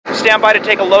stand by to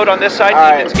take a load on this side. All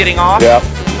right. It's getting off. Yeah.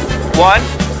 1,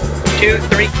 2,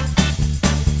 3.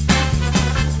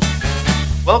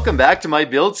 Welcome back to my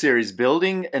build series,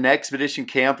 Building an Expedition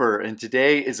Camper. And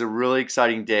today is a really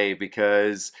exciting day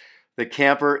because the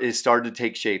camper is starting to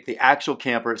take shape. The actual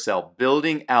camper itself,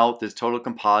 building out this Total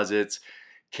Composites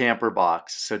camper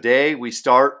box. So today we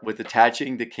start with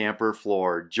attaching the camper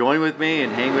floor. Join with me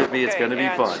and hang with me. It's going to be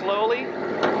fun. Slowly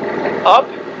up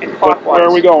and clockwise. Where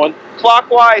are we going?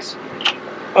 Clockwise.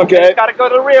 Okay. Got to go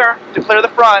to the rear to clear the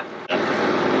front.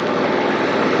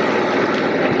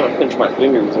 I'll pinch my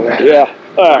fingers. Yeah.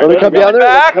 All right. Let me come down there.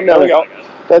 Back. Come down there. There we go.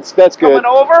 That's good. Coming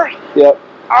over. Yep.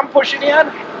 I'm pushing in.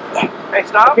 Hey,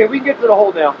 stop. Okay, we can get to the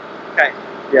hole now. Okay.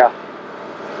 Yeah.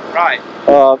 Right.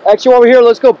 Actually, while we're here,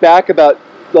 let's go back about,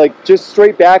 like, just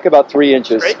straight back about 3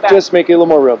 inches. Straight back. Just make it a little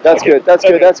more room. That's good. That's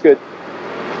good. That's good.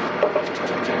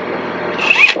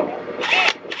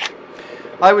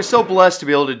 I was so blessed to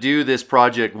be able to do this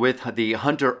project with the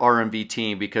Hunter RMV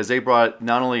team because they brought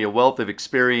not only a wealth of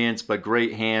experience but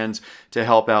great hands to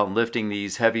help out in lifting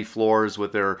these heavy floors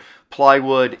with their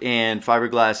plywood and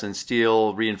fiberglass and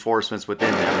steel reinforcements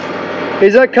within them.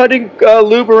 Is that cutting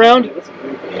lube around?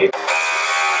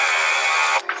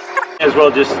 As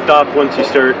well just stop once you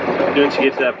start, once you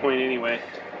get to that point anyway.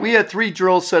 We had 3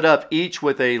 drills set up, each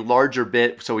with a larger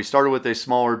bit. So we started with a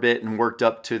smaller bit and worked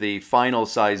up to the final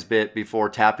size bit before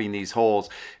tapping these holes.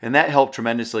 And that helped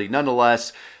tremendously.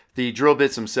 Nonetheless, the drill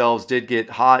bits themselves did get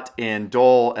hot and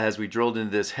dull as we drilled into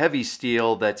this heavy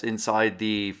steel that's inside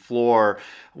the floor,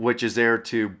 which is there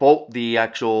to bolt the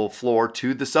actual floor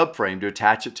to the subframe to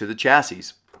attach it to the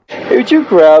chassis. Hey, would you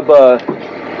grab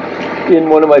in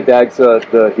one of my bags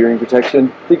the hearing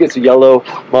protection? I think it's a yellow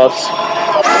muffs.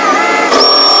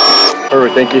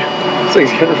 Perfect, thank you. This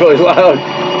thing's getting really loud.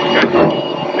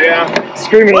 Yeah.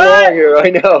 Screaming along here, I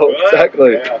know.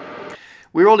 Exactly. Yeah.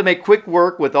 We were able to make quick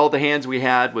work with all the hands we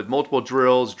had with multiple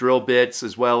drills, drill bits,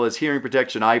 as well as hearing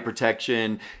protection, eye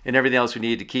protection, and everything else we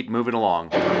need to keep moving along.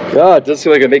 God, it doesn't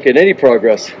seem like I'm making any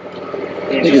progress.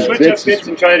 You just switch up bits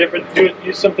and try different,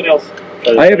 use something else.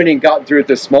 I haven't even gotten through with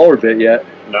this smaller bit yet.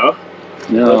 No?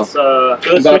 No. Let's about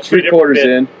 3/4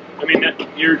 in. I mean,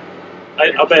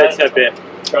 I'll bet it's that bit.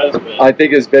 Try this bit. I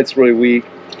think his bit's really weak.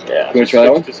 Yeah. You want to try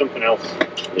that one? To something else.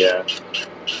 Yeah.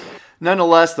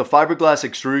 Nonetheless, the fiberglass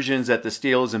extrusions that the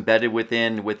steel is embedded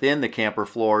within the camper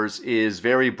floors is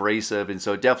very abrasive, and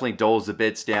so it definitely dulls the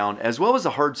bits down, as well as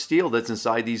the hard steel that's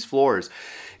inside these floors.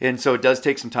 And so it does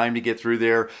take some time to get through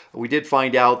there. We did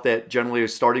find out that generally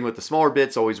starting with the smaller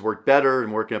bits always worked better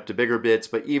and working up to bigger bits,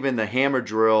 but even the hammer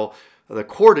drill, the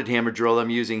corded hammer drill I'm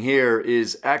using here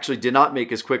actually did not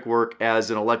make as quick work as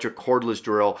an electric cordless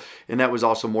drill, and that was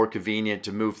also more convenient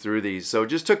to move through these. So it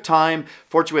just took time.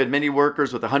 Fortunately, we had many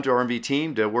workers with the Hunter RMV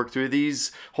team to work through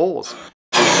these holes.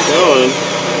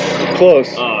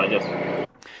 Close. Oh, yes.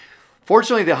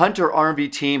 Fortunately, the Hunter RMV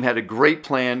team had a great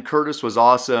plan. Curtis was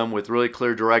awesome with really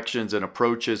clear directions and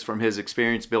approaches from his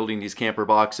experience building these camper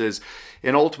boxes.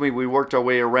 And ultimately, we worked our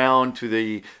way around to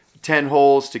the 10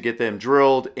 holes to get them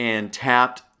drilled and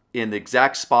tapped in the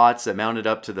exact spots that mounted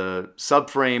up to the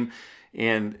subframe,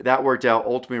 and that worked out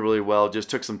ultimately really well. Just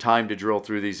took some time to drill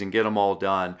through these and get them all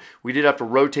done. We did have to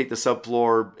rotate the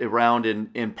subfloor around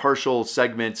in partial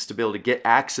segments to be able to get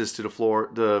access to the floor,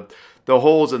 the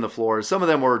holes in the floor. Some of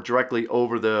them were directly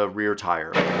over the rear tire.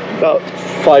 About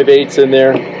 5/8 in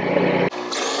there.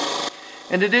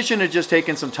 In addition to just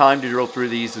taking some time to drill through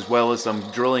these, as well as some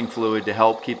drilling fluid to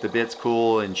help keep the bits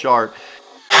cool and sharp.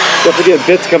 Don't forget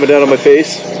bits coming down on my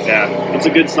face. Yeah, it's a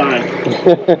good sign.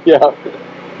 Yeah.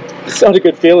 It's not a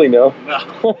good feeling though. No.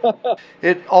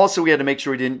 We had to make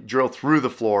sure we didn't drill through the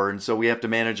floor, and so we have to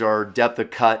manage our depth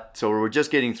of cut. So we're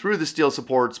just getting through the steel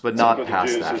supports, but not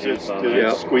past that.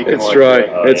 Yeah. Squeaking It's like dry.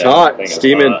 that. It's hot.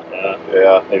 Steaming.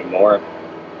 Yeah. Maybe more.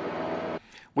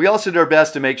 We also did our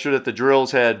best to make sure that the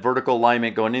drills had vertical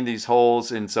alignment going in these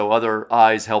holes, and so other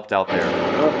eyes helped out there.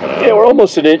 Yeah, we're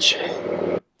almost an inch.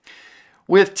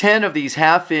 With 10 of these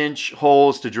 1/2 inch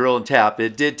holes to drill and tap,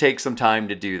 it did take some time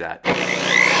to do that.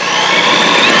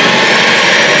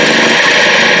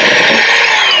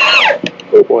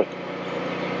 Oh boy.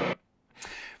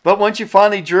 But once you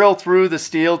finally drill through the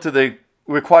steel to the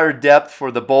required depth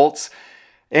for the bolts,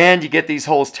 and you get these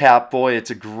holes tapped, boy, it's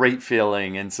a great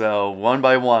feeling. And so one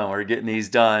by one, we're getting these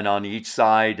done on each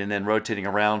side and then rotating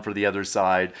around for the other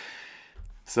side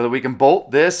so that we can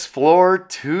bolt this floor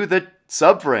to the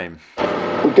subframe.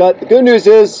 The good news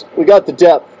is we got the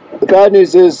depth. The bad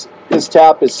news is this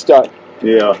tap is stuck.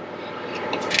 Yeah.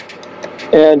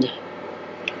 And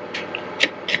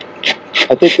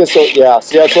I think this will, yeah,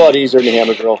 see, that's a lot easier than the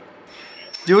hammer drill.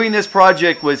 Doing this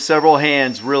project with several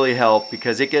hands really helped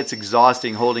because it gets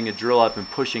exhausting holding a drill up and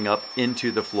pushing up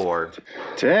into the floor.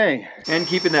 Dang. And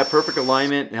keeping that perfect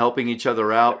alignment and helping each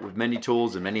other out with many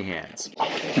tools and many hands.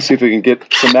 Let's see if we can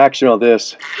get some action on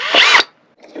this.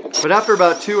 But after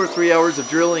about 2 or 3 hours of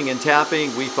drilling and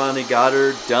tapping, we finally got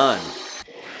her done.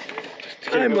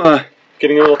 I'm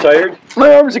Getting a little tired?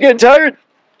 my arms are getting tired.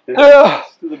 To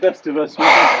the best of us.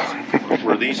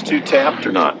 Were these two tapped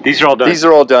or not? These are all done. These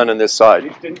are all done on this side.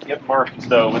 These didn't get marked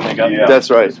though when they got That's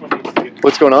right. This one needs to get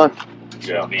What's going on?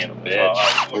 Being a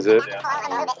bitch. Is it?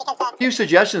 A few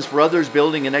suggestions for others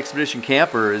building an expedition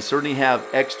camper is certainly have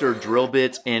extra drill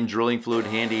bits and drilling fluid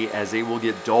handy, as they will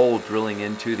get dull drilling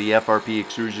into the FRP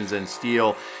extrusions and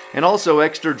steel, and also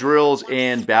extra drills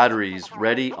and batteries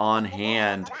ready on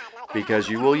hand because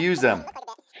you will use them.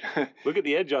 Look at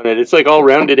the edge on it. It's like all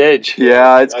rounded edge.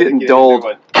 Yeah, it's getting dulled.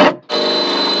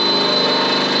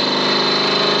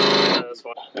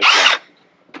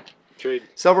 Trade.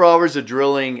 Several hours of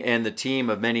drilling and the team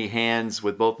of many hands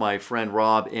with both my friend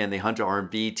Rob and the Hunter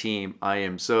R&B team. I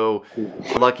am so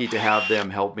lucky to have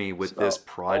them help me with this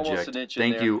project.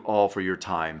 Thank you all for your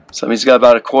time. Somebody's got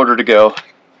about a quarter to go.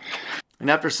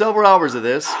 And after several hours of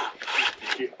this,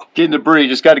 Getting debris.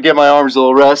 Just got to get my arms a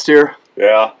little rest here.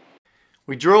 Yeah.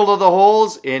 we drilled all the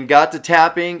holes and got to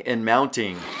tapping and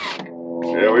mounting.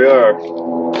 There we are.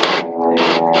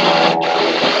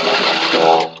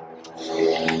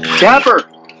 Tapper!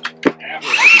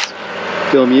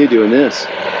 Film you doing this.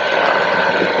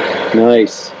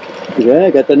 Nice. Yeah,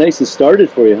 I got that nice and started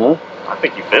for you, huh? I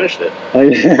think you finished it.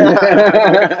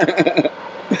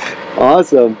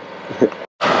 Awesome.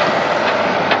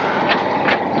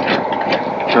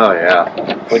 Oh yeah.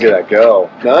 Look at that go.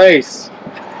 Nice.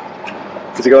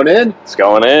 Is it going in? It's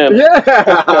going in.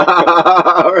 Yeah!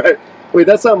 Alright. Wait,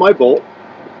 that's not my bolt.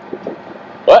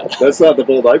 What? That's not the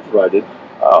bolt I provided.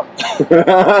 Oh.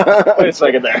 Wait a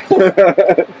second there.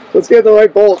 Let's get the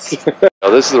right bolts. Oh,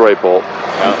 this is the right bolt.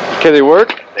 Oh. Can they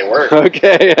work? They work.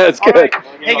 Okay, that's All good. right.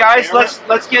 Hey guys,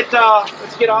 let's get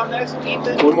on this.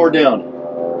 Ethan. One more down.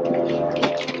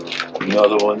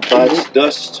 Another one bites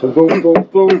dust. Boom, boom, boom,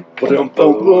 boom. Boom,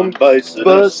 boom, boom. Bites the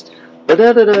Bust. dust.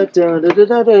 Another one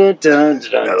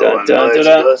bites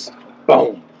dust.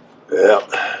 Boom.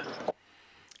 Yeah.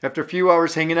 After a few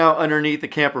hours hanging out underneath the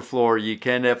camper floor, you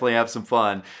can definitely have some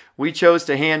fun. We chose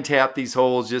to hand tap these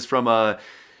holes just from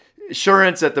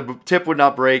assurance that the tip would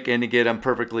not break and to get them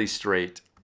perfectly straight.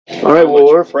 All right, well,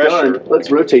 we're pressure. done.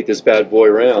 Let's rotate this bad boy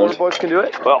around. One boys can do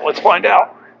it. Well, let's find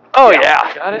out. Oh,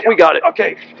 yeah. Got it? We got it.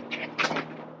 Okay.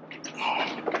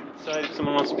 Side, if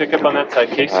someone wants to pick up on that side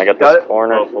case. I got Got this it?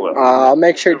 corner. I'll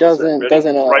make sure it doesn't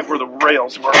Right where the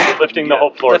rails were. Lifting the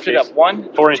whole floor. lift it up. Case.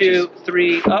 1, 4 2,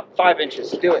 3, up 5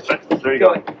 inches. Do it. There you Do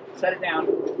go. it. Set it down.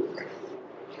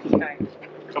 Okay.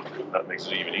 That makes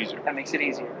it even easier. That makes it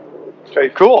easier. Okay,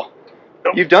 cool.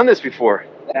 You've done this before.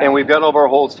 Yeah. And we've got all of our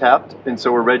holes tapped, and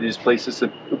so we're ready to just place this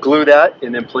and glue that,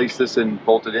 and then place this and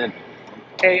bolt it in.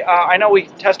 Okay, I know we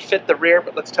test fit the rear,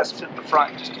 but let's test fit the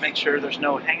front just to make sure there's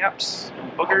no hang-ups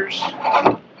and boogers.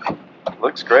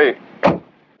 Looks great.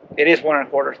 It is 1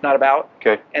 1/4, it's not about.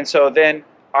 Okay. And so then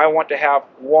I want to have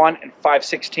 1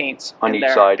 5/16 On in each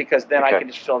there side. because then I Okay. can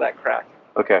just fill that crack.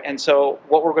 Okay. And so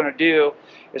what we're going to do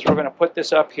is we're going to put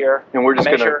this up here, And we're just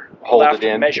going to measure hold left, it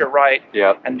in. measure right,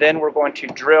 Yeah. and then we're going to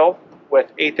drill with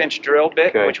 1/8 inch drill bit,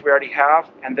 Okay. which we already have,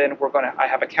 and then I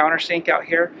have a countersink out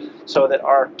here so that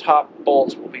our top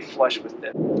bolts will be flush with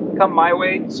it. Come my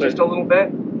way just a little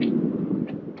bit.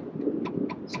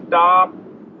 Stop.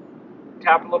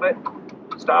 Tap a little bit.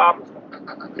 Stop.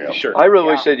 Yeah. Sure. I really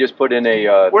wish they just put in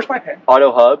a Where's my pen?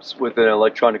 auto hubs with an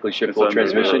electronically It's shiftable under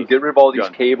transmission. there. Get rid of all these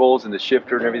Done. cables and the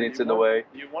shifter and everything that's in the way.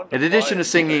 In addition to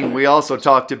singing, we also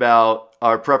talked about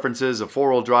our preferences of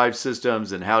 4-wheel drive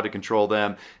systems and how to control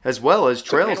them, as well as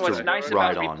trails And what's to nice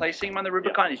ride about on. replacing them on the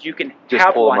Rubicon is you can Just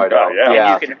have pull them one, right out. Yeah.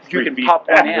 Yeah. and you can pop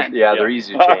one in. Yeah, they're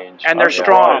easy to change. And they're Yeah.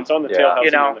 strong. It's on the Yeah. tail housing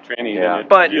You know, on the tranny. Yeah. And it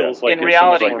But feels like in it's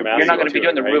reality, almost like a you're not going to massive be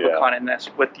doing the to it, right? Rubicon in this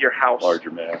with your house.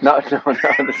 Larger mass. No,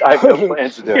 I have no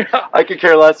plans to do it. I could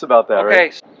care less about that, Okay,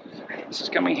 right? so this is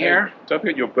coming here. Don't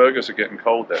forget your burgers are getting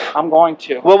cold there. I'm going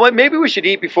to. Well, maybe we should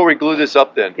eat before we glue this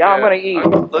up then. Yeah, I'm going to eat.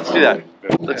 Let's do that.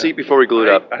 Let's eat before we glue it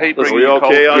up. I hate Let's- bringing you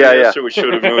cold food. Yeah, yeah. So we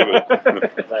should have moved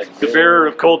it. The bearer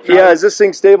of cold food. Yeah, is this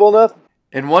thing stable enough?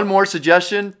 And one more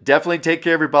suggestion, definitely take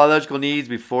care of your biological needs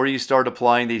before you start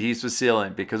applying the adhesive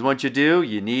sealant, because once you do,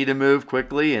 you need to move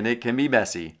quickly and it can be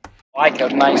messy. Like a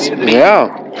nice bead.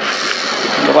 Yeah.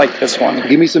 I like this one.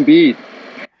 Give me some bead.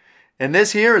 And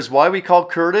this here is why we call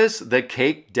Curtis the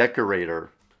cake decorator.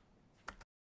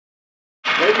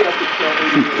 Maybe I could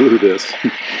Glue this.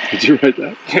 Did you write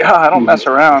that? Yeah, I don't mess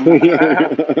around.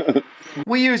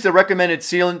 We used the recommended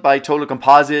sealant by Total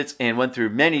Composites and went through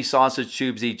many sausage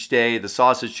tubes each day. The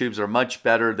sausage tubes are much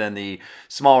better than the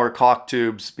smaller caulk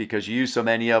tubes because you use so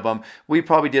many of them. We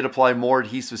probably did apply more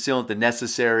adhesive sealant than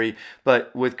necessary,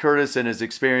 but with Curtis and his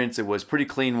experience, it was pretty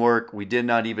clean work. We did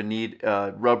not even need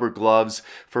rubber gloves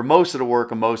for most of the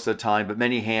work and most of the time, but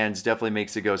many hands definitely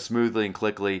makes it go smoothly and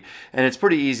quickly, and it's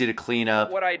pretty easy to clean up.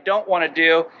 What I don't want to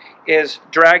do is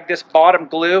drag this bottom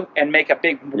glue and make a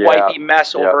big wipey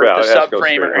mess over the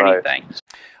subframe or anything.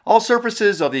 All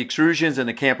surfaces of the extrusions and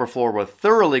the camper floor were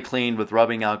thoroughly cleaned with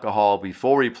rubbing alcohol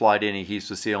before we applied any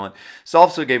adhesive sealant. This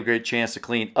also gave a great chance to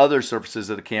clean other surfaces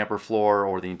of the camper floor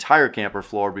or the entire camper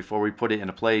floor before we put it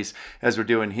into place, as we're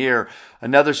doing here.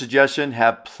 Another suggestion,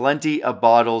 have plenty of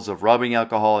bottles of rubbing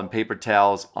alcohol and paper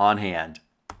towels on hand.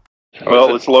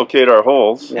 Well, let's locate our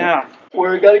holes. Yeah.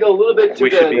 We're got to go a little bit to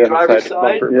the driver's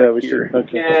side. Yeah, we should.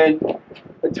 Okay. And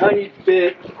a tiny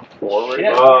bit forward.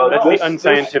 That's the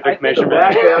unscientific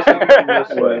measurement. This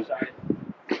way.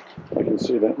 I can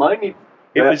see that.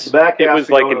 It was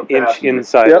like an inch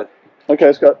inside. Yep.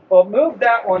 Okay, Scott. Well, move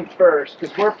that one first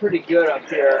because we're pretty good up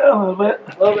here. A little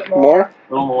bit more.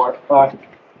 A little more. Right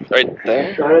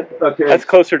there. Got it? Okay. That's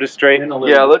closer to straight.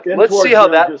 Yeah, let's see how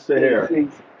that. Just the hair.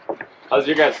 How's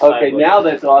your guys' Okay, now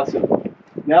that's awesome.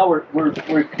 Now we're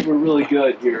really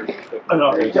good here.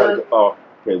 Oh,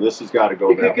 okay, this has got to go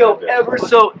You could go ever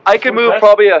so. I could move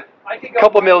probably a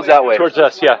couple mils that way. Towards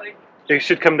us, yeah. It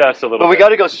should come to us a little But we bit. got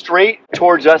to go straight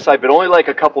towards us side, but only like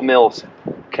a couple mils.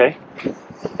 Okay.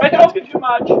 Right, don't too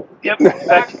much. Yep.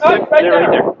 Back up, right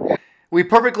there. We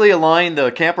perfectly aligned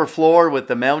the camper floor with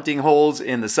the mounting holes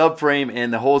in the subframe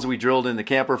and the holes we drilled in the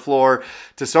camper floor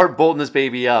to start bolting this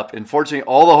baby up. And fortunately,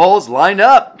 all the holes lined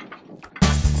up.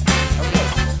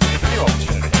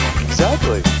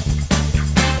 Exactly.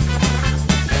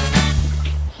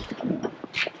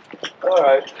 All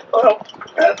right. Well,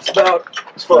 that's about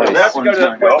as far as that's going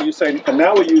to go. You're saying, and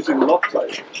now we're using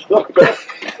Locktite. Look,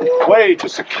 wait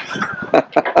just a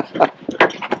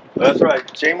That's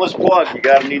right. Shameless plug. You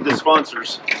got to need the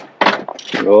sponsors.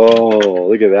 Oh,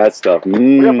 look at that stuff.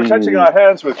 We are protecting our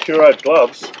hands with Curite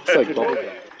gloves. It's like bubble gum.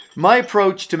 My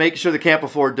approach to making sure the camper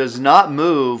floor does not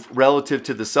move relative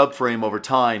to the subframe over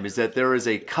time is that there is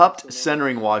a cupped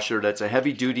centering washer that's a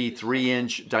heavy-duty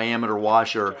 3-inch diameter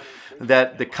washer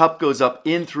that the cup goes up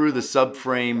in through the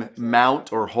subframe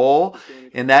mount or hole,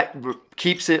 and that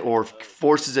keeps it or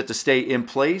forces it to stay in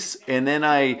place. And then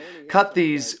I cut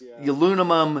these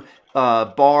aluminum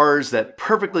bars that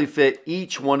perfectly fit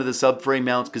each one of the subframe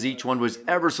mounts because each one was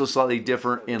ever so slightly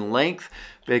different in length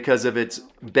because of its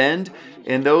bend,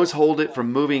 and those hold it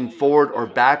from moving forward or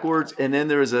backwards. And then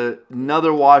there's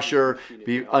another washer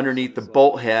underneath the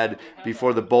bolt head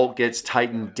before the bolt gets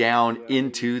tightened down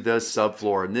into the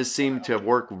subfloor, and this seemed to have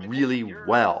worked really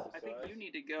well. I think you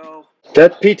need to go.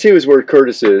 That P2 is where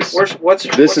Curtis is.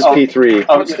 This is P3.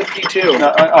 What's the P2?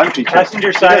 I'm P2.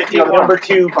 Passenger side, number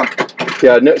 2.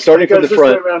 Yeah, no, starting from the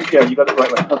front. Yeah, you got it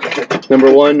right way. Okay.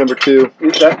 Number 1, number 2.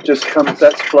 That just comes.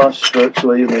 That's flush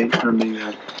virtually from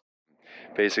the.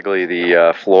 Basically,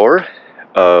 the floor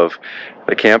of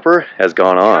the camper has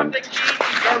gone on.